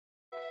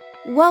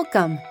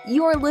Welcome.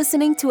 You are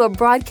listening to a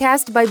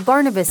broadcast by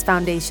Barnabas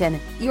Foundation,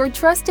 your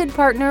trusted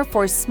partner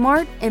for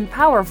smart and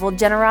powerful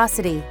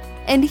generosity.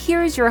 And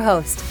here's your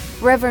host,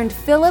 Reverend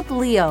Philip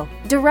Leo,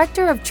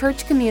 Director of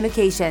Church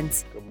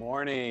Communications. Good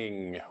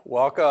morning.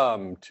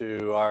 Welcome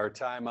to our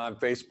time on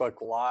Facebook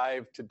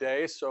Live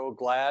today. So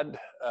glad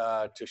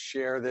to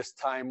share this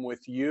time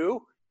with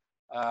you.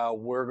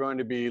 We're going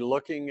to be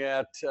looking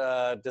at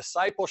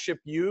Discipleship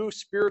U,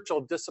 spiritual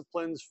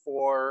disciplines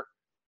for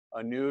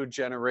a new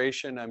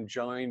generation. I'm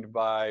joined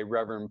by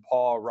Reverend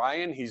Paul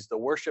Ryan. He's the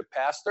worship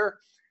pastor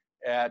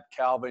at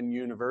Calvin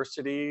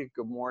University.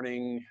 Good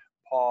morning,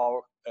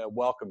 Paul.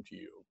 Welcome to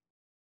you.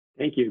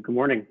 Thank you. Good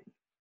morning.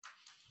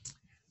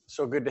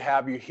 So good to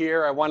have you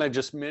here. I want to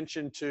just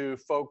mention to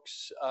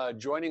folks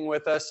joining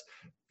with us,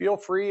 feel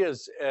free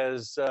as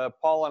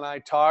Paul and I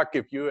talk,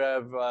 if you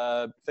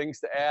have things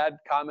to add,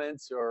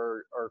 comments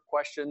or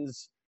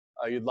questions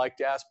you'd like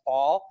to ask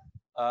Paul,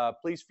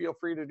 please feel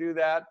free to do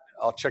that.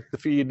 I'll check the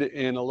feed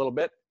in a little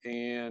bit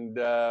and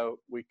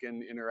we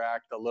can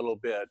interact a little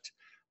bit.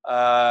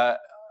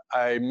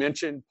 I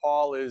mentioned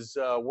Paul is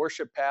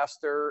worship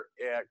pastor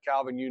at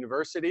Calvin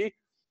University.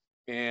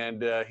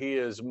 And he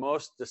is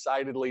most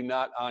decidedly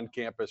not on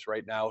campus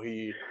right now.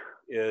 He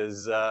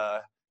is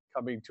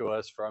coming to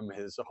us from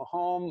his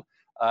home,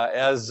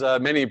 as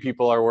many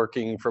people are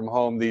working from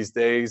home these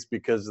days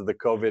because of the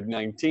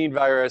COVID-19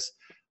 virus.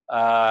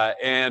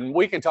 And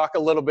we can talk a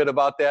little bit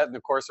about that in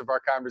the course of our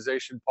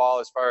conversation, Paul,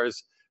 as far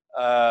as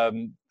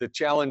the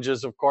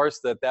challenges, of course,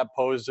 that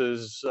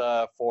poses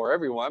for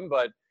everyone,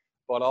 but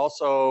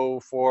also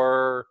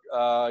for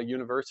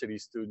university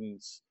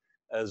students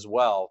as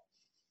well.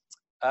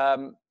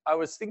 I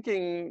was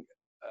thinking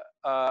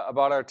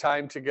about our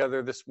time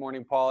together this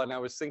morning, Paul, and I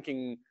was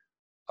thinking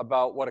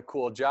about what a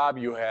cool job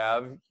you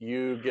have.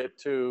 You get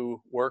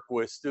to work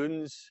with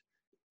students.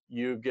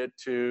 You get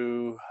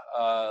to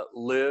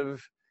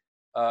live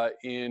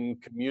in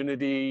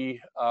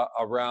community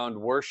around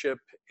worship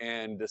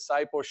and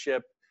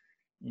discipleship.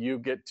 You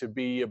get to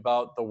be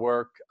about the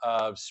work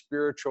of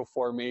spiritual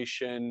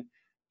formation,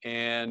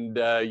 and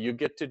you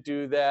get to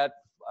do that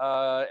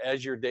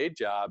as your day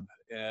job,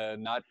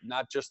 and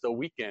not just a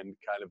weekend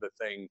kind of a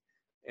thing.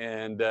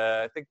 And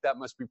I think that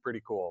must be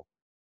pretty cool.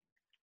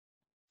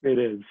 It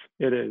is.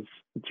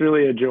 It's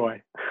really a joy.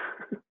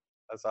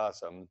 That's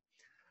awesome.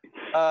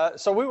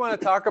 So we want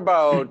to talk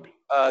about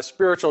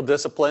spiritual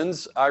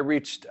disciplines. I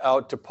reached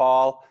out to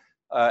Paul,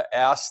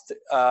 asked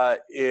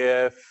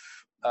if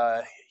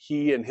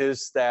he and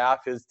his staff,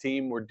 his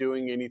team, were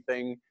doing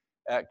anything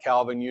at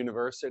Calvin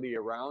University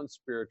around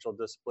spiritual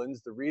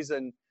disciplines. The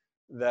reason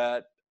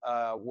that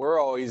we're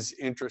always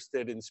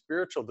interested in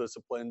spiritual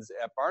disciplines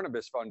at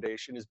Barnabas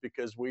Foundation is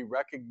because we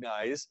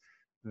recognize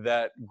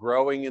that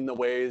growing in the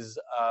ways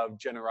of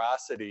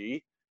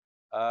generosity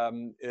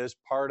is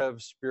part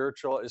of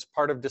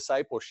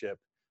discipleship.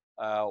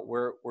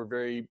 We're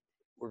very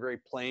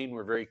plain,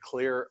 we're very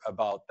clear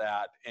about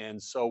that,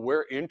 and so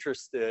we're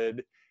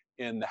interested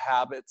in the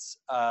habits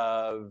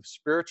of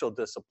spiritual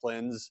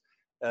disciplines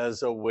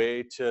as a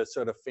way to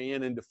sort of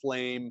fan into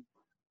flame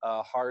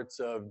hearts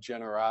of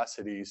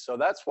generosity. So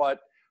that's what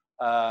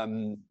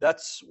I'm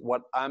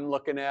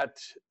looking at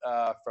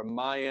from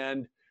my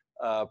end.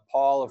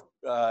 Paul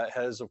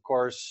has, of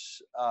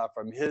course,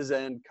 from his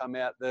end, come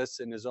at this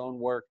in his own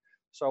work.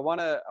 So I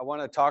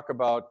want to talk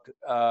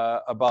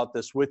about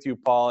this with you,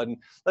 Paul. And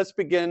let's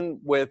begin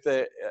with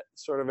a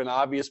sort of an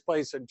obvious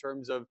place in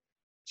terms of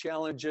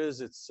challenges.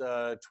 It's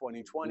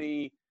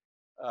 2020,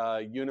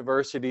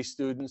 university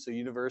students, a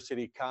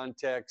university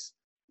context.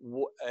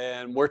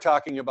 And we're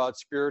talking about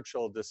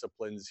spiritual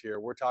disciplines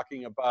here. We're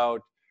talking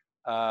about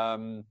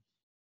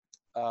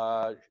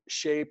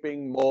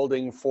shaping,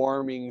 molding,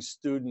 forming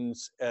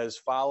students as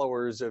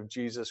followers of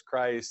Jesus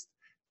Christ.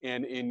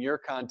 And in your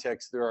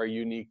context, there are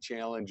unique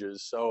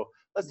challenges. So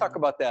let's talk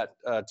about that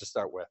to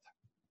start with.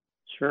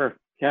 Sure.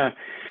 Yeah.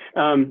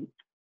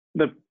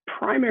 The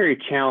primary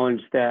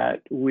challenge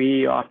that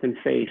we often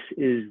face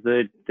is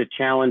the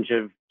challenge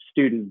of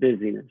student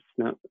busyness.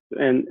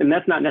 And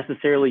that's not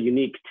necessarily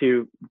unique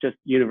to just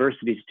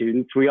university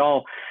students. We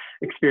all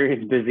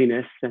experience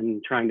busyness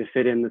and trying to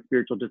fit in the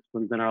spiritual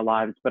disciplines in our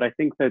lives. But I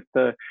think that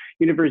the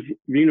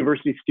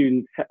university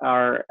students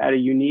are at a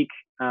unique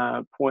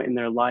point in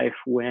their life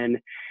when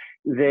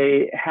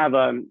they have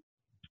a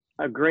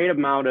great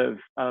amount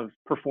of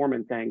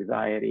performance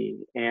anxiety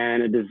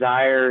and a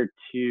desire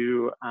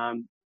to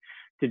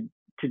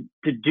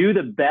do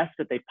the best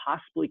that they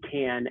possibly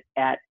can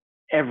at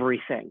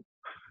everything.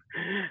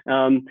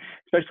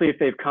 Especially if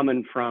they've come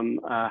in from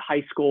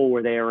high school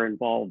where they are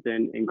involved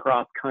in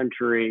cross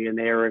country and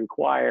they are in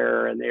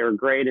choir and they are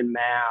great in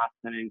math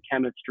and in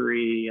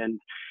chemistry and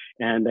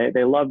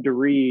they love to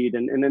read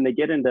and then they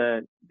get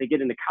into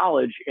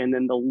college and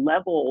then the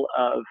level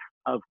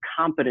of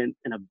competence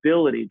and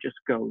ability just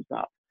goes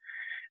up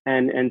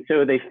and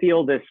so they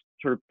feel this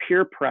sort of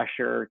peer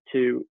pressure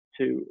to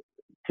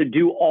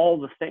do all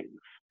the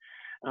things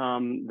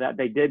that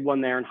they did when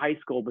they're in high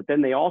school, but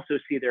then they also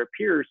see their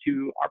peers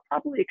who are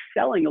probably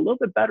excelling a little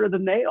bit better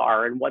than they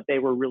are in what they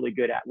were really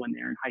good at when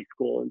they're in high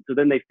school. And so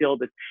then they feel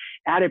this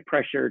added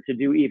pressure to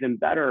do even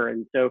better.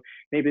 And so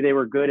maybe they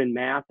were good in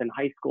math in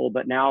high school,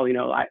 but now,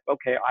 I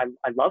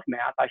love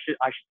math. I should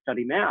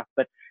study math,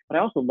 but I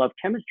also love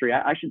chemistry.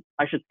 I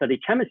should study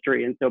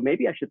chemistry. And so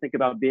maybe I should think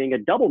about being a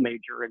double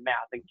major in math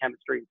and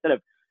chemistry instead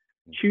of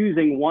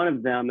choosing one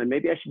of them. And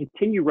maybe I should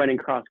continue running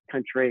cross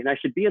country, and I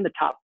should be in the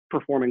top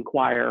performing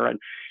choir,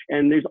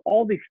 and there's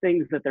all these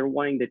things that they're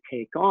wanting to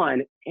take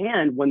on.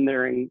 And when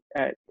they're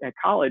at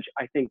college,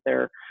 I think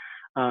their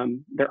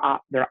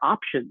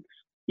options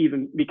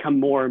even become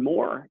more and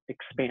more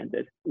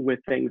expanded with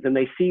things, and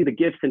they see the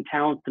gifts and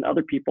talents that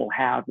other people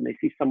have, and they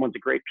see someone's a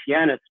great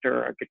pianist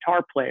or a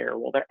guitar player.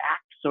 Well, they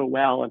act so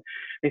well, and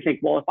they think,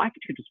 well, if I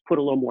could just put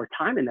a little more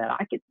time in that,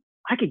 I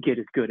could get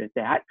as good at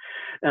that.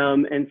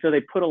 And so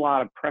they put a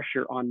lot of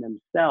pressure on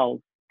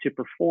themselves to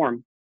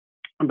perform.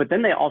 But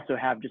then they also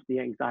have just the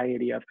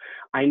anxiety of,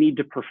 I need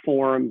to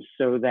perform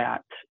so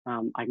that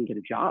I can get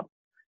a job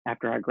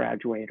after I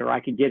graduate, or I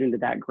could get into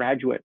that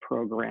graduate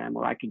program,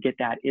 or I could get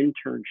that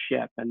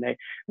internship. And the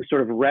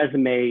sort of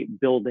resume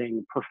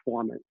building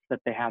performance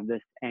that they have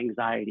this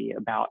anxiety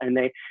about, and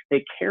they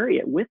carry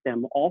it with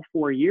them all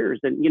 4 years.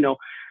 And,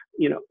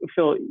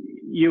 Phil,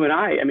 you and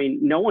I mean,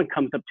 no one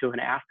comes up to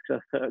and asks us,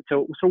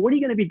 so what are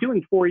you going to be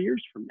doing 4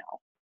 years from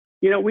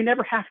now? We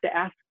never have to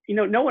ask.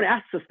 No one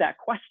asks us that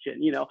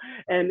question,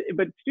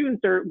 but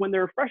students when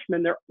they're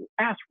freshmen, they're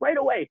asked right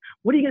away,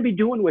 what are you going to be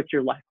doing with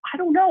your life? I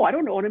don't know what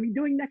I'm going to be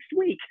doing next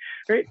week,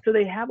 right? So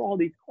they have all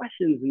these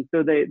questions. And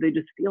so they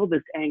just feel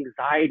this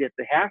anxiety that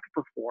they have to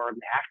perform,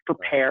 they have to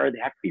prepare, they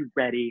have to be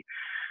ready.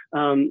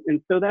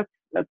 And so that's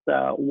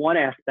one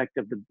aspect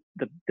of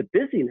the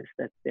busyness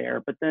that's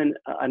there. But then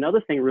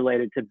another thing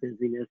related to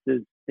busyness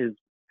is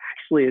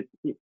actually,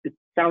 it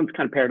sounds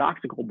kind of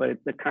paradoxical, but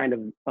it's a kind of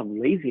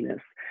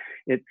laziness.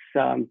 It's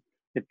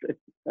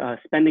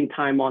spending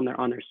time on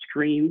their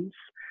screens.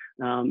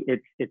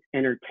 It's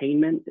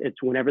entertainment.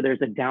 It's whenever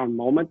there's a down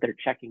moment, they're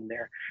checking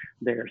their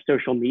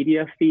social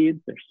media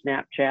feeds, their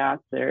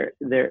Snapchats.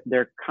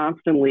 They're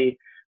constantly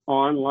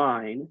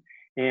online.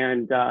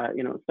 And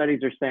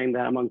studies are saying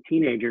that among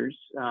teenagers,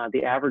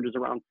 the average is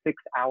around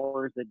 6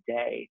 hours a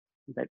day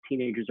that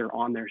teenagers are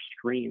on their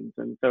screens.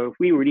 And so if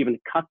we were to even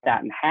cut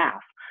that in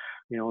half,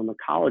 on the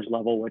college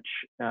level, which,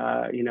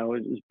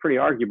 is pretty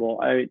arguable,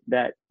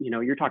 that,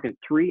 you're talking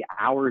 3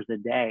 hours a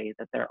day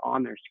that they're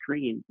on their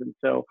screens. And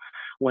so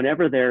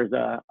whenever there's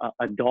a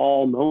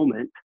dull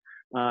moment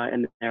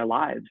in their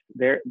lives,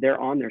 they're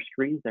on their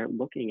screens, they're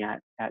looking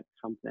at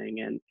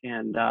something,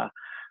 and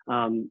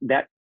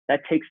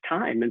that takes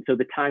time. And so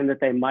the time that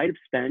they might have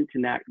spent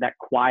in that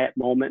quiet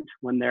moment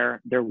when they're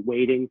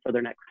waiting for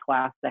their next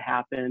class to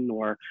happen,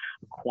 or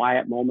a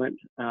quiet moment,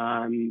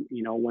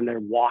 when they're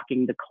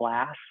walking to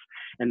class,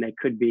 and they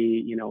could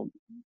be,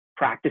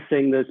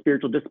 practicing the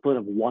spiritual discipline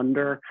of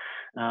wonder,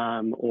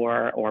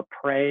 or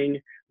praying,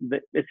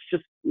 but it's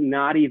just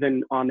not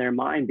even on their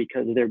mind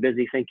because they're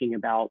busy thinking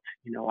about,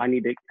 I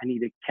need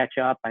to catch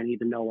up. I need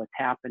to know what's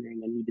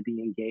happening. I need to be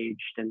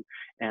engaged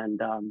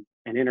and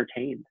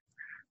entertained.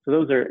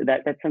 So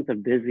that sense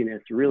of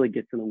busyness really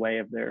gets in the way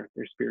of their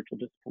spiritual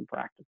discipline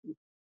practices.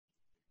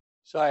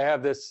 So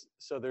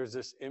there's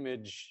this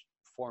image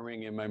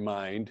forming in my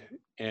mind,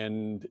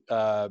 and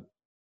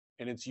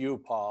it's you,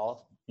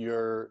 Paul.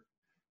 You're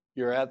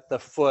at the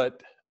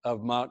foot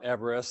of Mount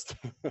Everest,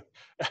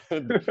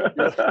 and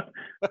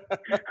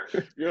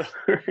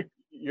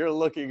you're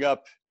looking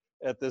up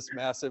at this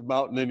massive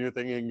mountain, and you're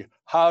thinking,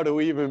 how do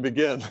we even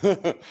begin?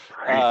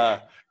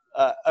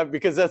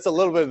 Because that's a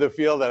little bit of the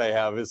feel that I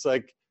have. It's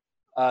like,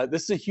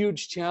 this is a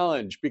huge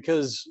challenge,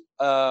 because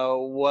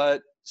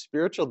what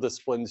spiritual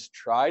disciplines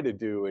try to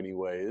do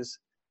anyways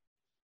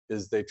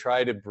is they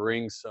try to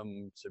bring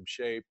some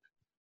shape,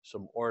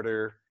 some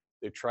order.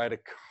 They try to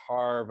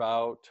carve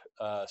out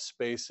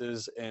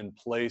spaces and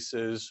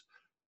places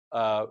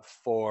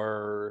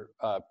for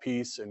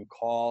peace and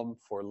calm,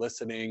 for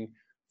listening,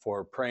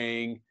 for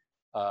praying,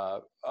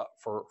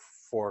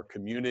 for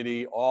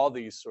community, all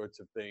these sorts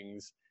of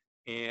things.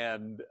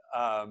 And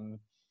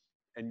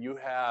you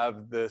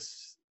have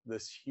this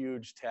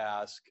huge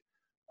task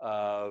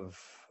of,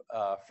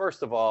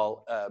 first of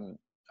all,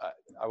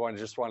 I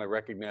just want to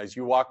recognize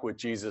you walk with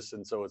Jesus,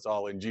 and so it's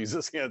all in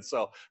Jesus' hands.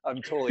 So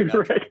I'm totally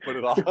not trying to put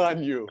it all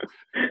on you.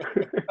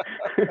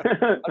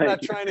 I'm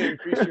not trying to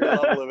increase your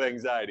level of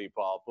anxiety,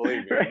 Paul.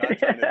 Believe me, I'm not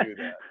trying to do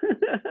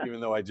that, even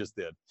though I just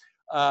did.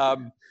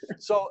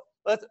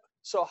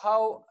 So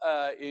how,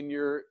 in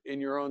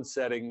your own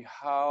setting,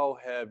 how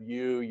have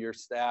you, your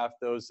staff,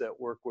 those that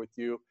work with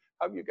you,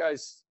 how have you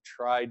guys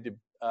tried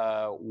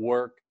to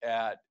work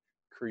at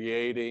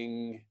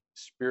creating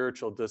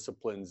spiritual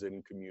disciplines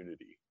in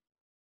community?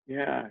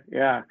 Yeah.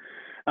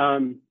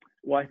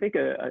 Well, I think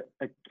a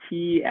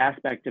key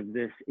aspect of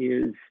this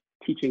is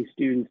teaching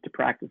students to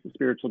practice the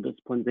spiritual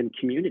disciplines in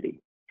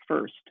community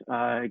first,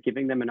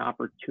 giving them an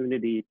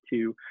opportunity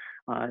to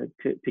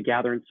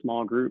gather in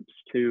small groups,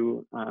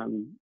 to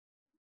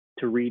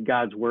to read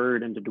God's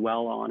word and to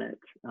dwell on it,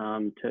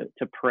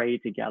 to pray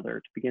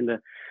together, to begin to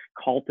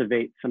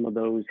cultivate some of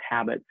those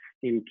habits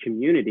in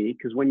community.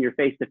 Because when you're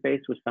face to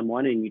face with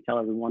someone and you tell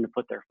everyone to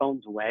put their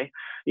phones away,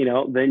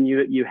 then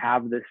you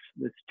have this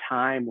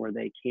time where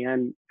they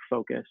can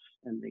focus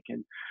and they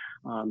can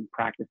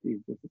practice these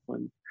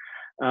disciplines.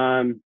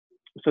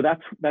 So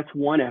that's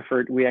one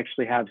effort. We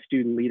actually have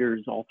student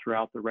leaders all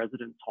throughout the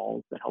residence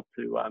halls that help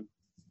to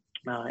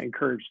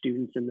encourage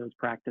students in those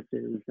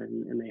practices,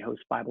 and they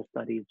host Bible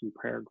studies and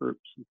prayer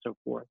groups and so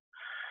forth.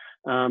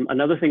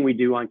 Another thing we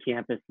do on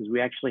campus is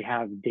we actually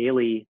have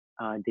daily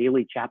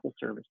chapel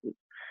services,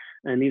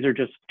 and these are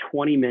just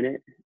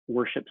 20-minute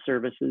worship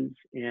services,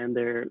 and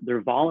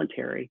they're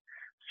voluntary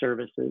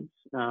services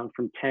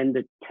from 10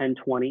 to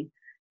 10:20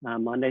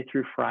 Monday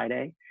through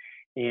Friday.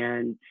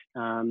 And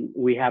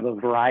we have a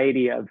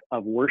variety of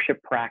worship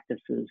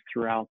practices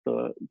throughout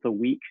the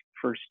week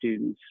for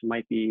students. It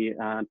might be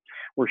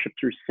worship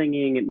through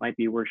singing. It might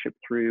be worship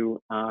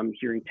through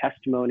hearing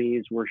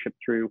testimonies, worship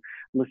through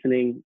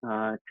listening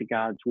to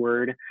God's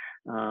word.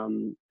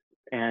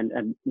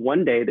 And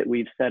one day that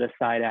we've set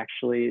aside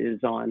actually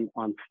is on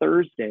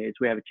Thursdays.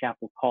 We have a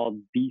chapel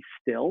called Be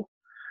Still,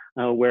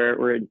 where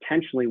we're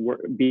intentionally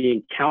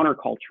being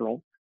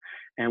countercultural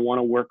and want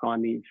to work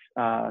on these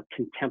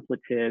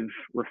contemplative,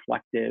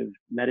 reflective,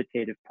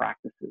 meditative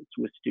practices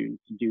with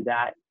students, to do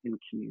that in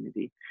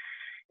community.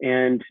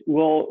 And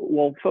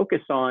we'll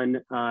focus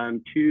on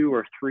 2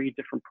 or 3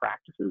 different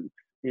practices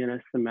in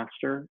a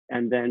semester,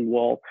 and then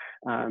we'll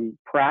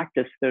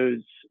practice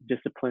those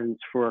disciplines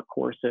for a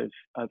course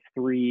of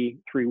 3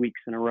 weeks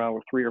in a row,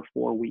 or 3 or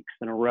 4 weeks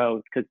in a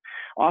row. Because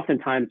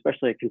oftentimes,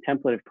 especially a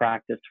contemplative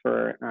practice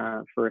for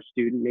a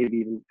student, maybe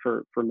even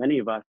for many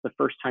of us, the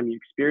first time you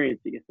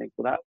experience it, you think,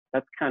 well,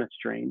 that's kind of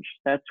strange.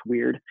 That's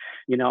weird.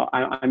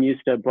 I'm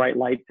used to bright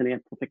lights and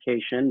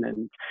amplification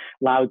and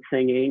loud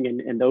singing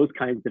and those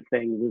kinds of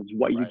things is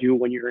what you do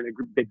when you're in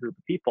a big group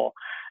of people.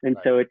 And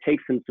so it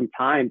takes them some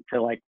time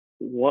to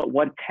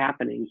what's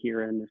happening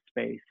here in this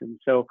space. And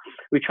so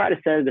we try to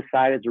set it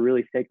aside as a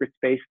really sacred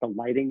space. The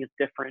lighting is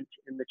different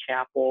in the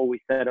chapel.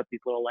 We set up these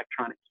little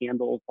electronic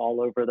candles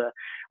all over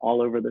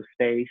the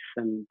space,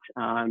 and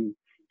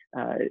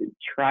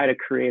try to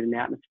create an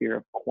atmosphere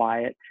of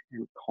quiet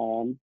and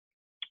calm.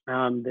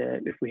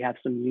 That if we have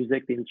some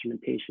music, the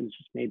instrumentation is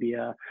just maybe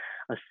a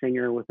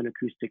singer with an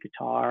acoustic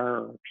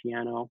guitar or a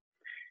piano.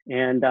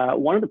 And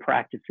one of the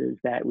practices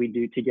that we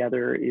do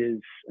together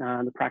is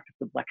the practice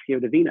of Lectio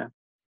Divina.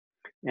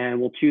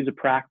 And we'll choose a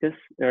practice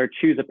or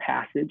choose a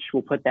passage.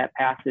 We'll put that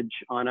passage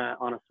on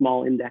a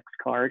small index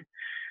card.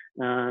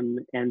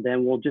 And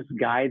then we'll just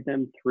guide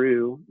them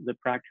through the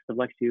practice of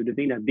Lectio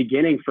Divina,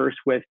 beginning first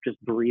with just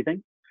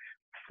breathing,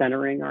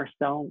 centering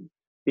ourselves,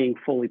 being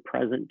fully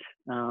present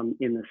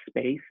in the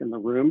space, in the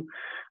room.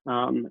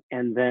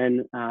 And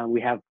then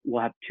we'll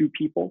have 2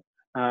 people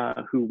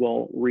who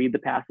will read the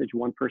passage.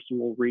 One person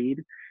will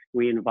read.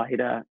 We invite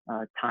a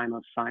time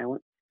of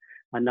silence.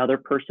 Another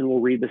person will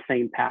read the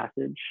same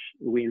passage.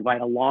 We invite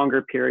a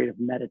longer period of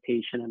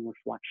meditation and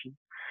reflection.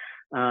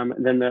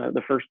 Then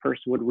the first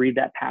person would read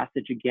that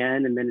passage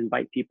again, and then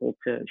invite people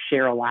to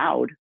share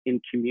aloud in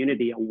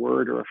community a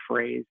word or a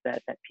phrase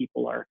that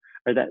people are,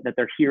 or that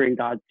they're hearing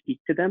God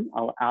speak to them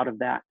out of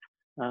that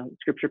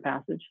scripture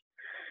passage.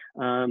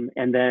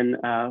 And then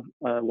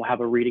we'll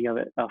have a reading of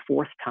it a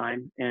 4th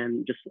time,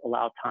 and just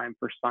allow time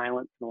for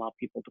silence and allow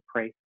people to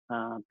pray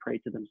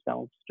to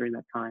themselves during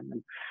that time.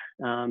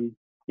 And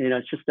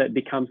it's just that it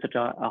becomes such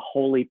a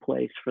holy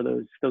place for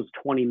those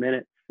 20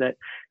 minutes that,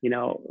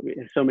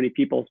 so many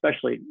people,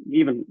 especially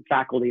even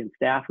faculty and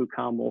staff who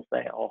come, will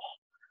say, oh,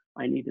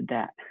 I needed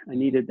that. I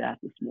needed that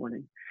this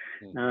morning.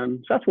 So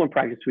that's one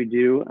practice we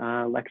do,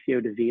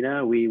 Lectio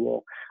Divina. We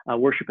will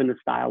worship in the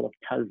style of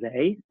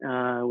Taizé,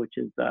 which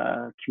is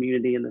a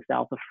community in the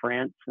south of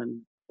France,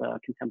 and a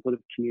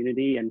contemplative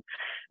community. And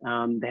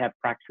they have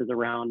practices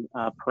around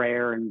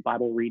prayer and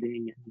Bible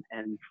reading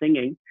and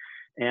singing.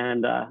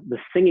 And the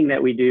singing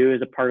that we do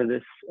as a part of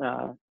this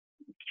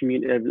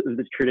community,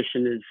 this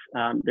tradition, is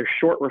they're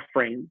short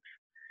refrains,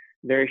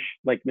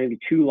 like maybe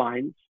 2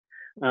 lines,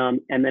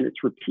 and then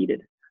it's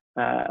repeated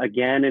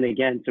again and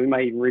again. So we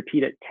might even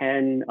repeat it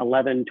 10,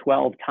 11,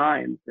 12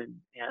 times.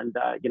 And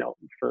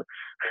for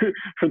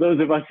for those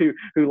of us who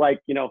like,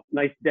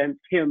 nice dense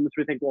hymns,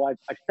 we think, well,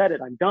 I've said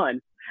it, I'm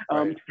done.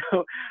 Right.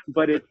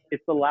 But it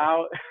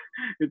allows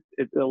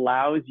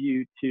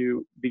you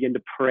to begin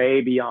to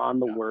pray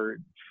beyond the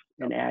words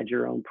and add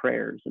your own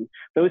prayers. And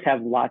those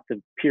have lots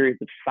of periods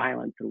of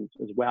silence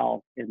as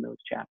well in those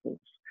chapels.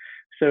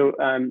 So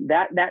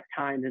that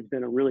time has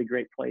been a really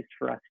great place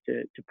for us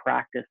to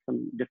practice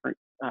some different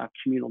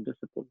communal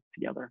disciplines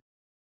together.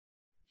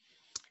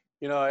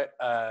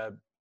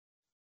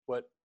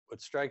 What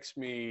strikes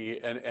me,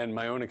 and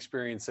my own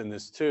experience in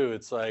this too,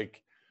 it's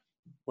like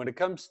when it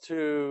comes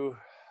to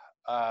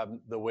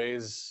the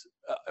ways,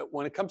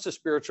 when it comes to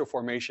spiritual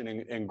formation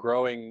and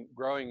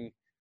growing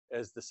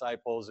as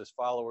disciples, as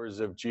followers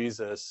of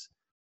Jesus,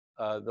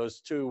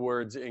 those 2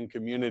 words in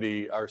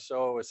community are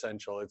so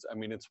essential. It's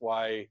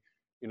why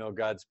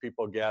God's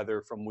people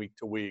gather from week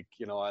to week,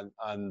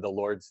 on the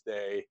Lord's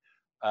Day.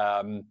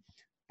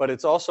 But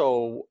it's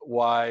also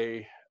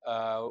why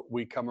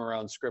we come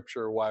around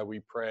Scripture, why we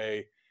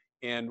pray,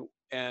 and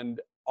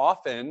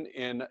often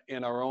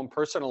in our own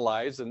personal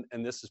lives,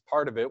 and this is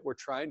part of it, we're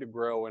trying to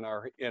grow in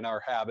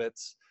our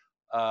habits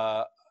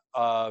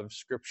of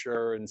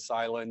Scripture and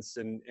silence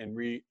and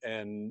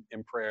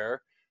in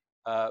prayer.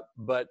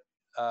 But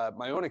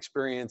my own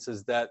experience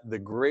is that the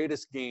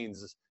greatest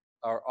gains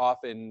are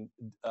often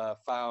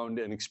found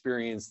and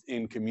experienced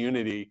in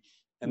community,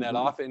 and that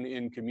often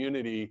in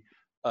community,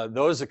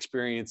 those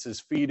experiences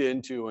feed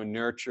into and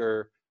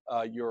nurture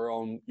your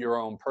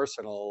own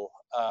personal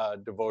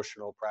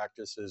devotional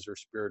practices or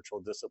spiritual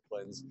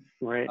disciplines.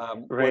 Right.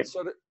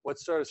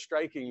 What's sort of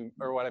striking,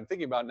 or what I'm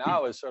thinking about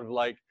now, is sort of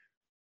like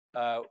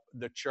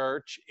the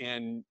church,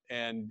 and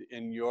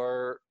in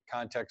your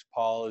context,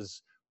 Paul,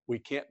 is we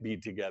can't be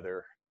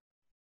together.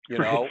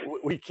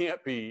 We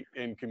can't be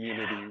in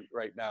community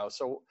right now.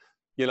 So,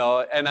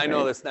 and I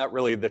know that's not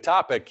really the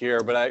topic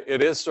here, but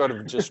it is sort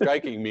of just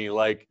striking me,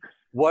 like,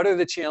 what are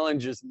the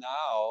challenges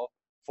now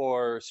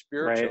for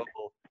spiritual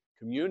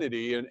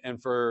community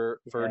and for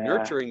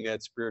nurturing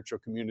that spiritual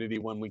community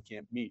when we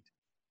can't meet?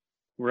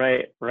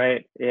 Right.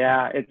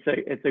 Yeah,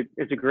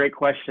 it's a great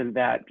question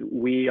that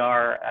we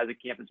are, as a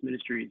campus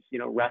ministries,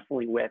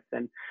 wrestling with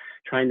and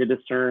trying to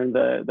discern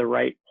the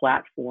right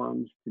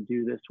platforms to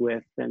do this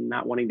with, and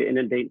not wanting to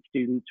inundate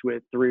students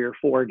with 3 or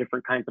 4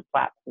 different kinds of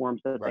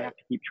platforms that they have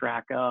to keep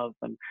track of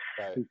and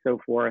so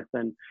forth.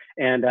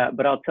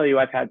 But I'll tell you,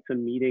 I've had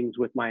some meetings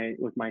with my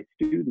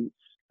students,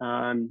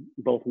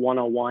 both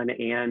one-on-one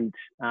and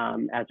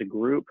as a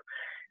group,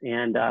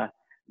 and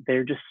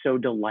they're just so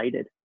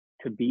delighted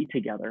to be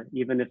together,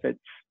 even if it's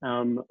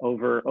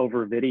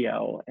over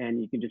video,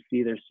 and you can just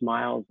see their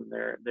smiles and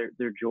their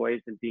joys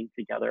in being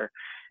together.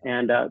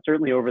 And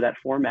certainly over that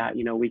format,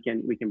 we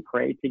can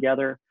pray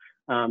together.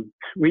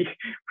 We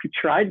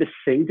tried to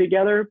sing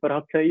together, but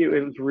I'll tell you,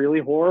 it was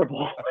really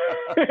horrible.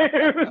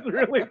 It was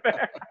really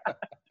bad.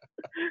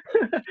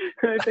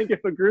 I think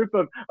if a group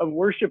of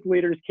worship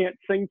leaders can't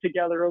sing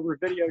together over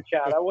video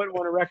chat, I wouldn't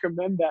want to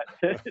recommend that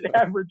to the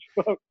average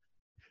folks.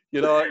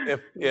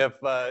 If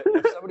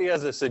somebody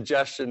has a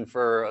suggestion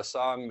for a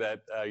song that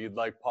you'd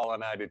like Paul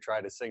and I to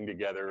try to sing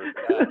together,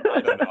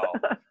 I don't know.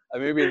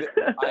 Maybe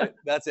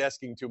that's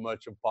asking too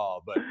much of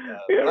Paul, but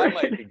I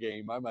might be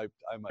game. I might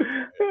try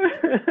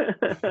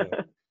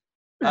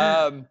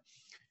it.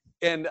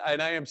 And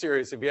I am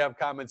serious. If you have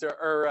comments,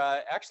 or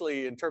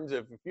actually, in terms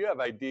of if you have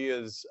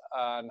ideas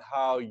on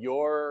how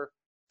your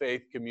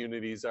faith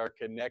communities are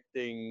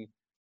connecting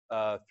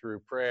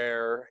through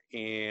prayer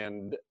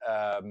and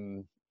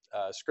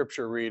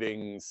scripture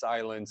reading,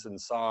 silence, and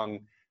song,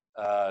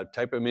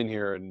 type them in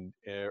here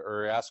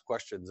or ask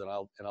questions, and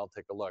I'll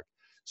take a look.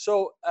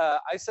 So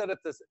I said at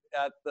the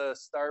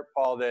start,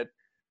 Paul, that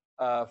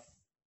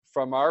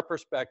from our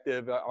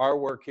perspective, our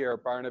work here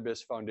at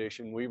Barnabas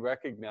Foundation, we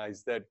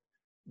recognize that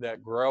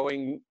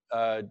growing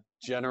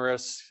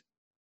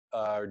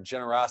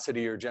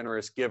generosity or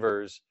generous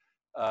givers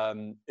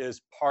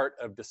is part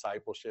of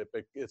discipleship.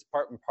 It's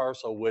part and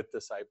parcel with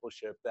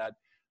discipleship. That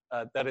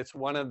it's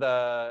one of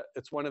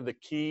the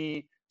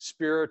key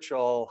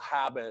spiritual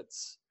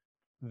habits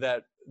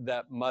that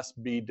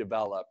must be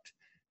developed.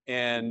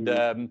 And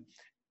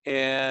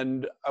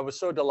I was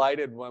so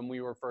delighted when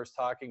we were first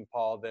talking,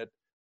 Paul, that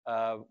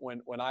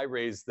when I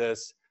raised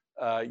this,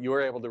 you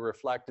were able to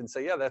reflect and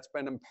say, yeah, that's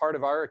been a part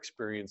of our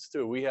experience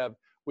too. We have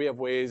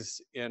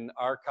ways in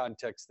our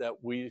context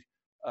that we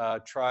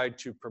try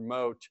to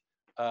promote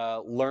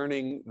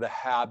learning the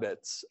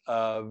habits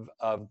of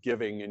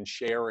giving and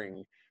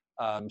sharing.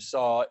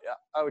 So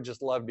I would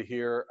just love to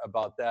hear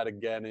about that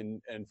again,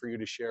 and for you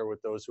to share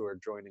with those who are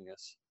joining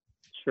us.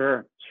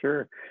 Sure.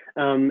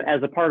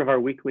 As a part of our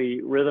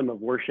weekly rhythm of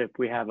worship,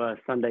 we have a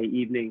Sunday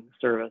evening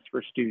service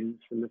for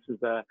students, and this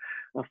is a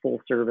full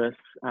service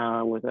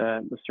with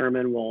the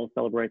sermon. We'll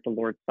celebrate the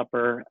Lord's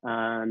Supper,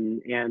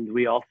 and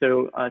we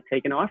also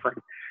take an offering.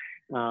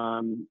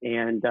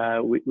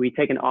 We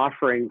take an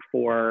offering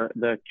for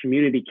the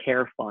Community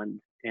Care Fund,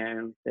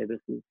 and say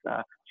this is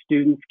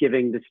students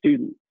giving to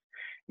students.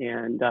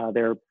 And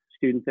there are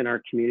students in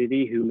our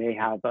community who may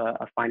have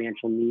a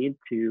financial need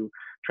to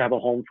travel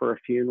home for a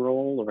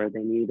funeral, or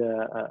they need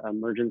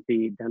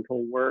emergency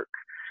dental work,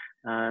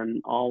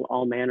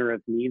 all manner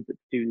of needs that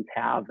students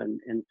have,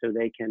 and so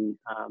they can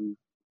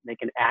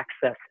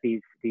access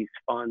these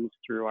funds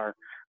through our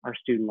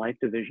Student Life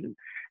Division.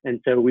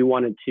 And so we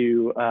wanted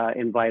to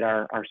invite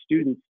our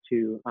students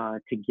to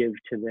give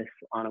to this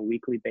on a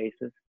weekly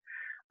basis.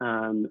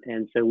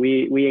 And so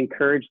we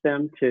encourage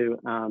them to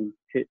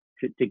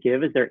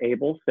give as they're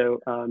able.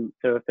 So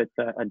if it's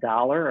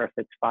 $1, or if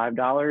it's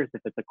 $5,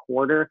 if it's a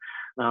quarter,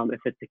 if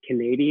it's a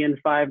Canadian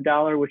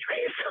 $5, which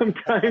we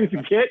sometimes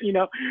get,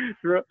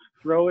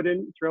 throw it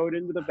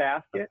into the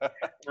basket.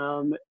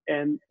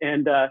 And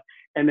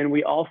then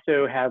we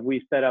also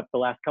we've set up the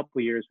last couple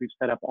of years, we've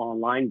set up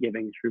online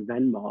giving through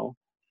Venmo.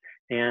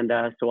 And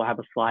so we'll have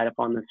a slide up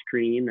on the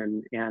screen,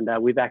 and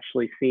we've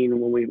actually seen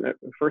when we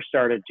first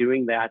started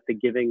doing that, the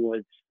giving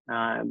was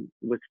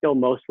still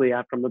mostly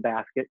out from the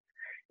basket.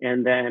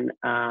 And then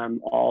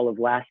all of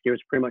last year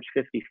was pretty much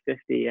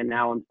 50-50. And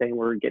now I'm saying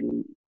we're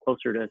getting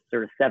closer to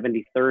sort of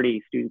 70-30.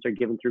 Students are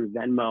given through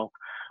Venmo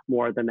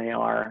more than they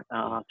are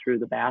through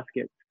the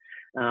baskets.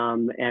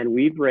 And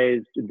we've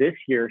raised this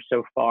year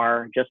so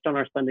far, just on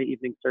our Sunday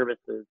evening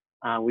services,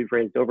 we've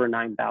raised over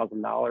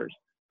 $9,000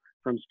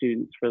 from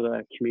students for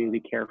the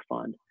Community Care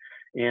Fund.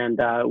 And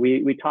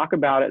we talk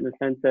about it in the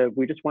sense of,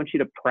 we just want you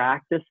to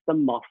practice the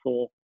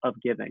muscle of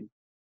giving.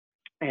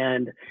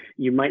 And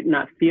you might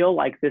not feel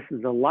like this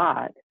is a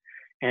lot.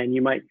 And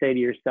you might say to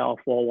yourself,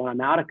 well, when I'm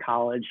out of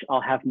college,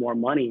 I'll have more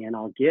money and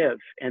I'll give.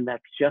 And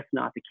that's just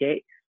not the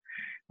case.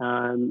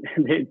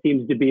 It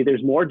seems to be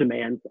there's more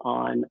demands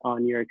on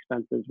your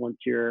expenses once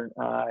you're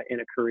in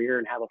a career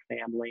and have a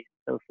family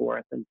and so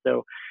forth. And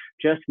so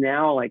just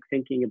now, like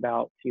thinking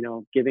about,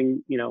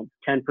 giving,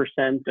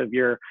 10% of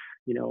your,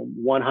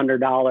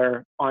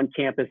 $100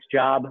 on-campus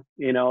job,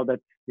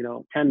 that's,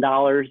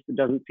 $10, it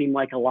doesn't seem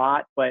like a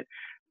lot, but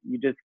you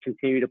just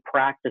continue to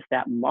practice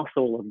that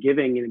muscle of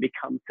giving, and it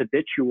becomes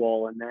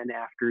habitual. And then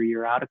after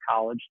you're out of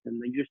college, then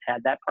you just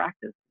had that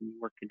practice and you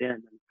work it in.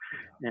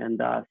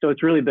 And so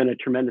it's really been a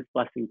tremendous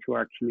blessing to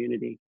our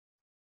community.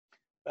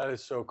 That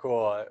is so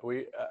cool.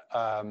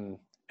 And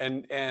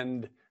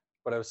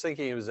what I was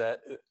thinking was that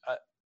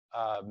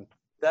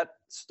that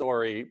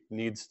story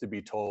needs to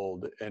be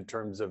told in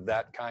terms of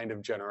that kind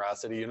of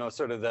generosity,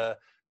 sort of the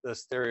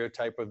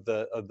stereotype of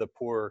the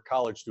poor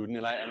college student.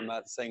 And I'm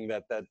not saying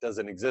that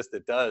doesn't exist,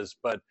 it does,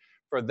 but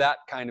for that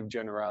kind of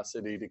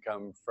generosity to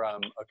come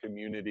from a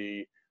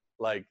community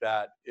like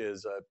that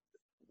is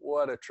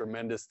what a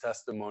tremendous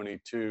testimony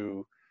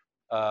to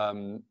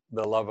the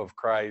love of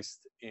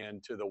Christ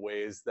and to the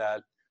ways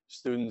that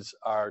students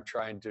are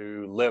trying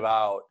to live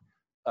out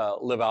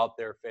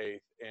their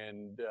faith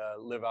and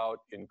live out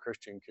in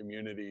Christian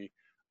community.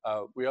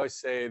 We always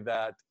say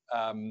that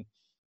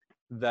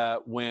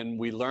that when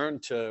we learn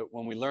to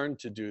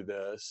do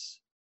this,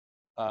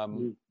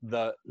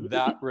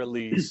 that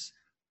release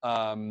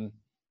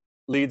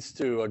leads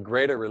to a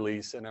greater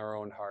release in our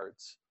own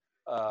hearts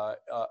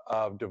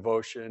of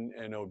devotion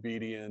and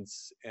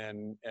obedience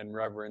and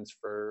reverence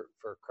for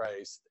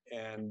Christ.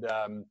 And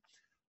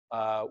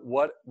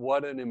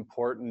what an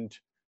important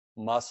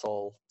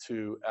muscle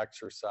to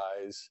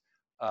exercise,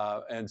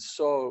 and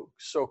so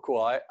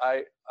cool.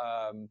 I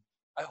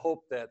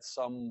hope that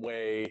some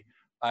way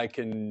I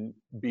can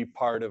be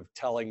part of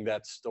telling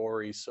that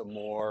story some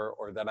more,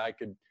 or that I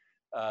could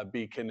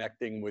be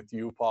connecting with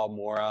you, Paul,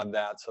 more on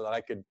that, so that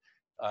I could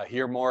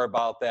hear more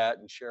about that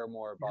and share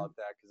more about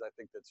that, because I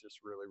think that's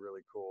just really,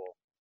 really cool.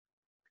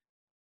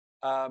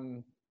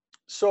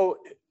 So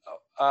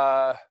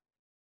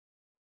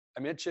I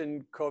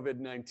mentioned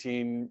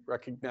COVID-19,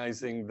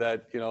 recognizing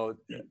that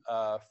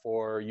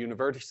for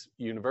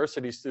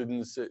university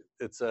students,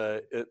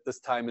 this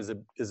time is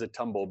a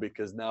tumble,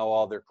 because now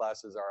all their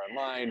classes are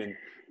online,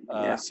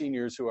 and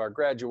seniors who are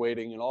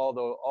graduating, and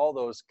all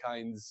those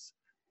kinds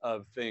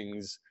of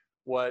things.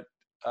 What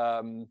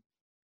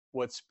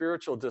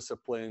spiritual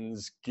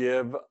disciplines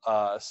give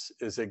us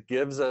is they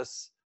give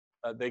us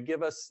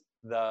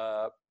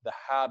the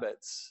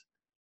habits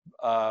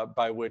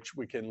by which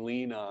we can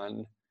lean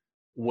on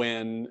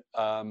when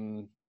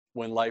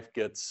life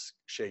gets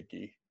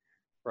shaky,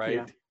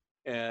 right?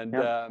 And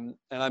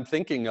I'm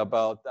thinking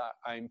about that.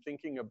 I'm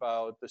thinking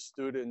about the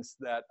students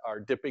that are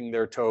dipping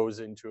their toes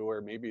into, or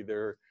maybe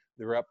they're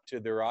up to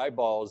their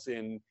eyeballs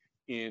in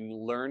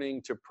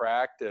learning to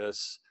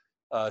practice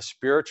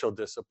spiritual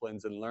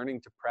disciplines and learning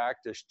to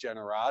practice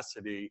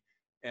generosity.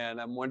 And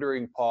I'm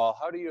wondering, Paul,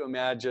 how do you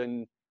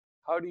imagine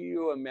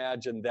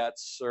that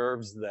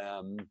serves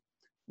them?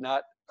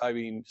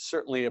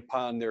 Certainly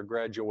upon their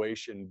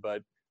graduation,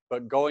 but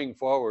going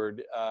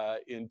forward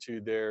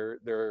into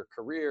their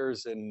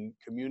careers and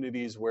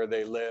communities where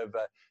they live.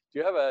 Do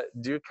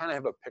you kind of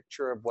have a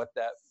picture of what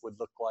that would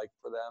look like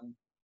for them?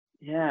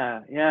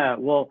 Yeah.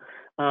 Well,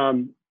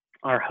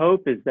 our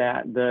hope is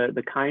that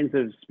the kinds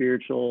of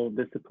spiritual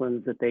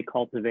disciplines that they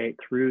cultivate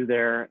through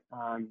their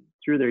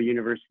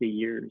university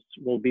years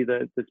will be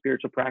the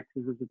spiritual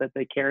practices that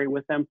they carry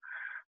with them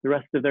the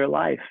rest of their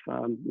life.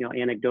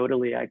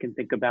 Anecdotally, I can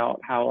think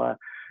about how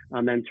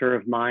a mentor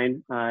of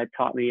mine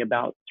taught me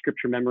about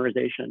scripture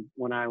memorization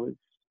when I was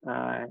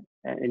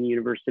in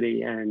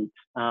university, and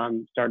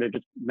started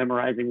just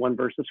memorizing one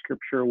verse of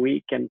scripture a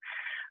week, and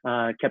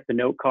kept a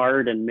note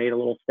card and made a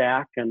little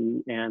stack,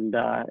 and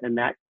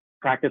that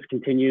practice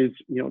continues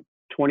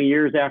 20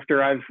 years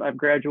after I've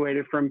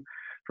graduated from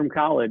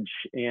college,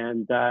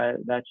 and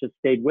that just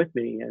stayed with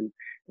me.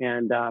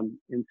 And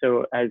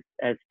so as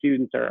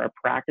students are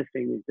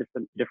practicing these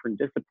different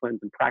disciplines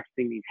and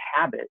practicing these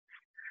habits,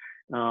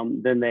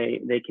 then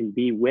they can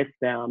be with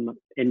them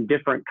in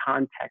different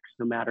contexts,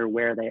 no matter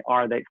where they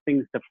are. They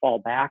things to fall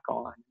back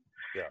on.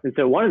 Yeah. And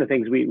so one of the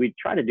things we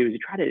try to do is we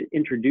try to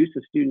introduce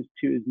the students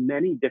to as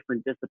many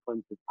different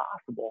disciplines as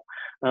possible.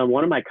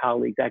 One of my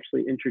colleagues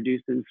actually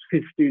introduces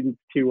his students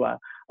to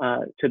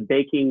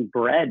baking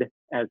bread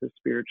as a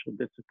spiritual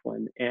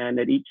discipline. And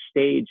at each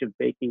stage of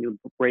baking the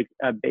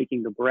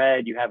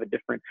bread, you have a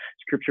different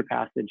scripture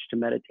passage to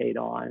meditate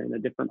on and a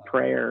different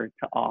prayer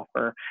to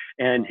offer.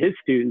 And his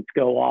students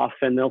go off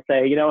and they'll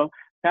say,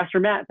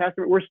 Pastor Matt,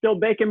 we're still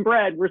baking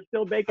bread. We're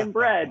still baking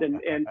bread. And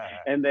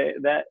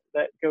that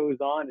goes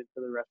on into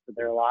the rest of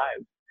their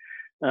lives.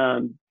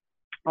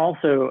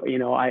 Also,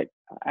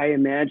 I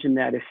imagine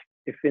that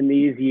if in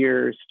these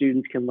years,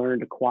 students can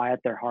learn to quiet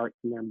their hearts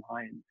and their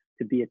minds,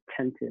 to be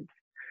attentive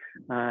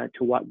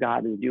to what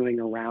God is doing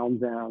around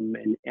them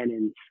and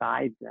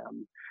inside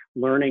them,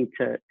 learning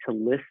to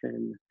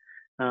listen,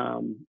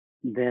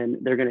 then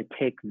they're going to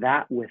take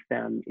that with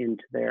them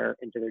into their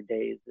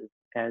days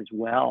as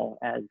well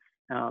as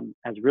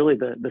really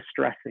the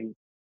stressing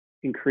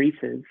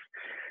increases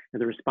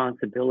and the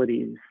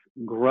responsibilities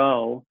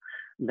grow,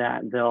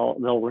 that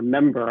they'll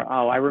remember,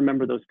 I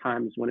remember those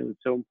times when it was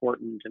so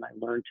important and I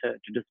learned to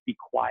just be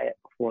quiet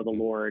before the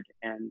Lord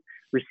and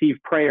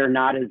receive prayer,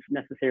 not as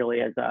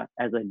necessarily as a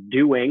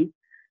doing,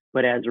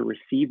 but as a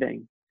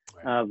receiving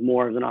of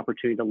more of an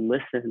opportunity to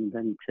listen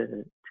than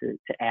to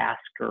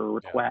ask or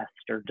request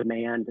or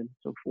demand and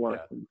so forth.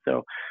 Yeah. And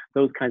so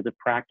those kinds of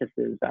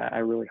practices, I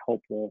really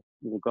hope will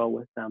go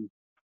with them.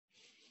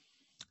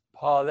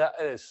 Paul, that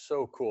is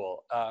so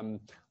cool.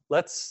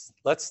 Let's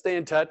stay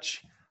in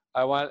touch.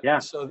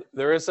 So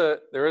there is a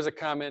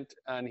comment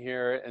on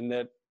here, and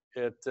that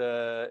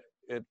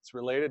it's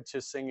related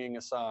to singing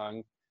a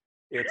song.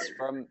 It's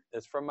from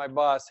my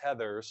boss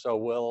Heather, so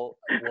we'll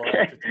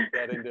have to take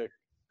that into.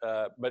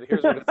 But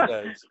here's what it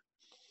says.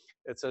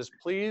 It says,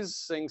 please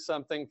sing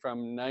something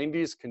from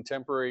 90s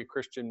contemporary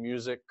Christian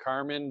music.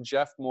 Carmen,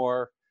 Jeff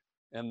Moore,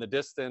 and The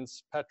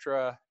Distance,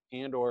 Petra,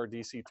 and or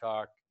DC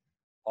Talk.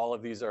 All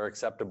of these are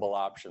acceptable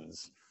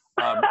options.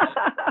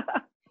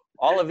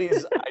 All of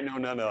these I know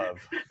none of.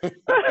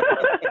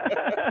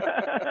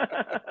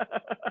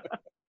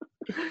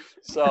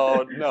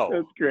 So no.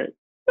 That's great.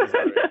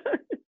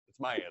 It's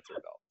my answer,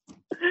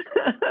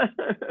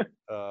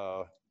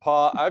 no.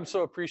 Paul, I'm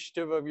so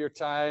appreciative of your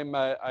time.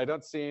 I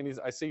don't see any.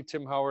 I see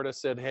Tim Howard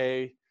said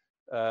hey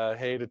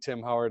to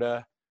Tim Howard.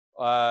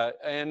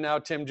 And now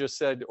Tim just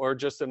said, or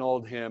just an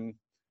old hymn.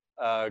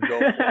 Go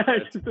for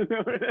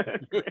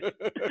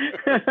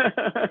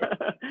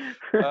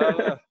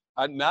it.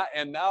 And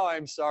now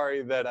I'm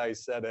sorry that I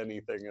said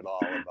anything at all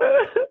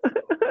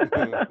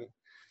about it.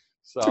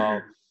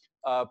 So,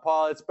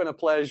 Paul, it's been a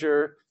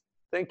pleasure.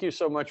 Thank you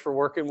so much for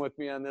working with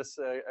me on this.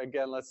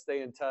 Again, let's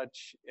stay in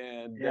touch.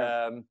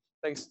 And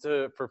thanks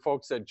for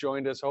folks that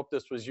joined us. Hope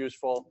this was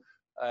useful.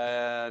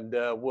 And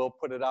we'll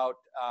put it out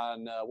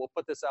on. We'll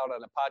put this out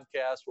on a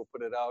podcast. We'll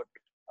put it out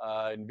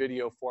in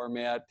video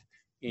format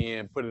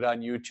and put it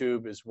on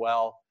YouTube as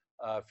well.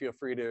 Feel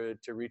free to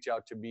reach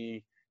out to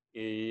me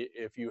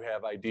if you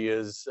have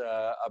ideas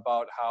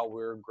about how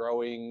we're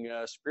growing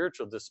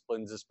spiritual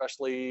disciplines,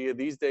 especially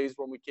these days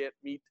when we can't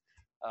meet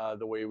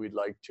the way we'd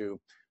like to.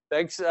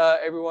 Thanks,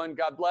 everyone.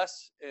 God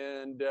bless,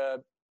 and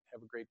have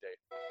a great day.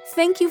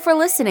 Thank you for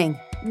listening.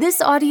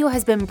 This audio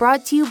has been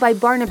brought to you by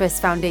Barnabas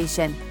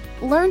Foundation.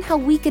 Learn how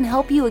we can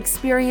help you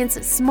experience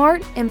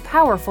smart and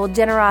powerful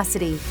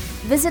generosity.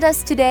 Visit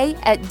us today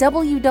at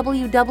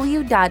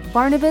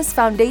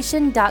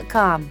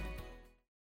www.barnabasfoundation.com.